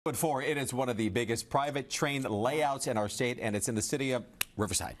It is one of the biggest private train layouts in our state, and it's in the city of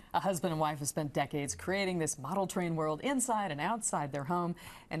Riverside. A husband and wife have spent decades creating this model train world inside and outside their home.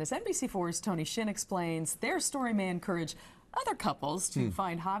 And as NBC4's Tony Shin explains, their story may encourage other couples to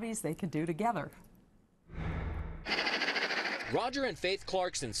find hobbies they can do together. Roger and Faith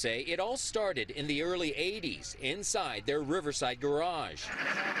Clarkson say it all started in the early 80s inside their Riverside garage.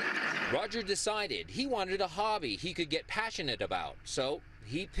 Roger decided he wanted a hobby he could get passionate about, so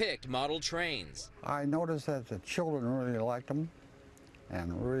he picked model trains. I noticed that the children really liked them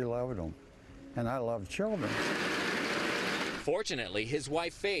and really loved them, and I love children. Fortunately, his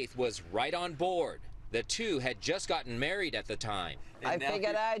wife Faith was right on board. The two had just gotten married at the time. I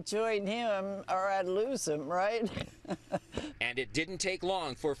figured I'd join him or I'd lose him, right? And it didn't take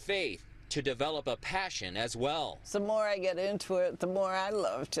long for Faith to develop a passion as well. The more I get into it, the more I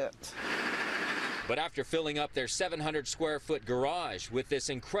loved it. But after filling up their 700 square foot garage with this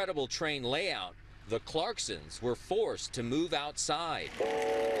incredible train layout, the Clarksons were forced to move outside.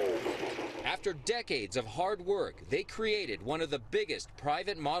 After decades of hard work, they created one of the biggest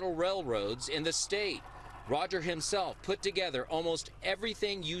private model railroads in the state. Roger himself put together almost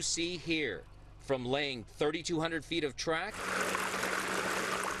everything you see here, from laying 3,200 feet of track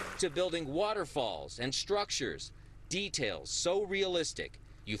to building waterfalls and structures, details so realistic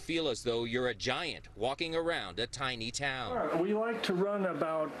you feel as though you're a giant walking around a tiny town. We like to run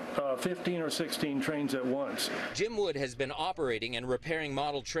about 15 or 16 trains at once. Jim Wood has been operating and repairing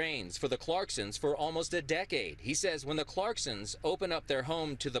model trains for the Clarksons for almost a decade. He says when the Clarksons open up their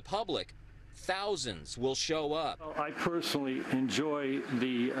home to the public, thousands will show up. I personally enjoy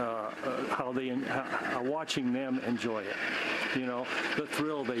the watching them enjoy it. You know, the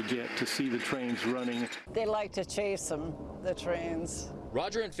thrill they get to see the trains running. They like to chase them, the trains.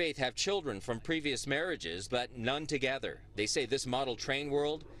 Roger and Faith have children from previous marriages, but none together. They say this model train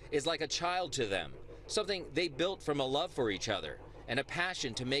world is like a child to them, something they built from a love for each other and a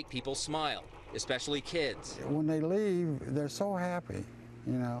passion to make people smile, especially kids. When they leave, they're so happy,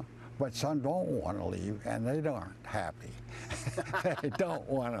 you know. But some don't want to leave, and they aren't happy. They don't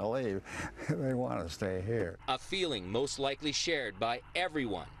want to leave. They want to stay here. A feeling most likely shared by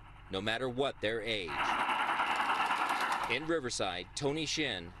everyone, no matter what their age. In Riverside, Tony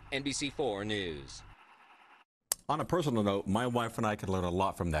Shin, NBC4 News. On a personal note, my wife and I could learn a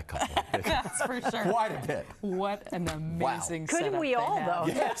lot from that couple. That's for sure. Quite a bit. What an amazing setup Couldn't we all, they have.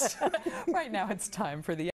 though? Yes. Right now, it's time for the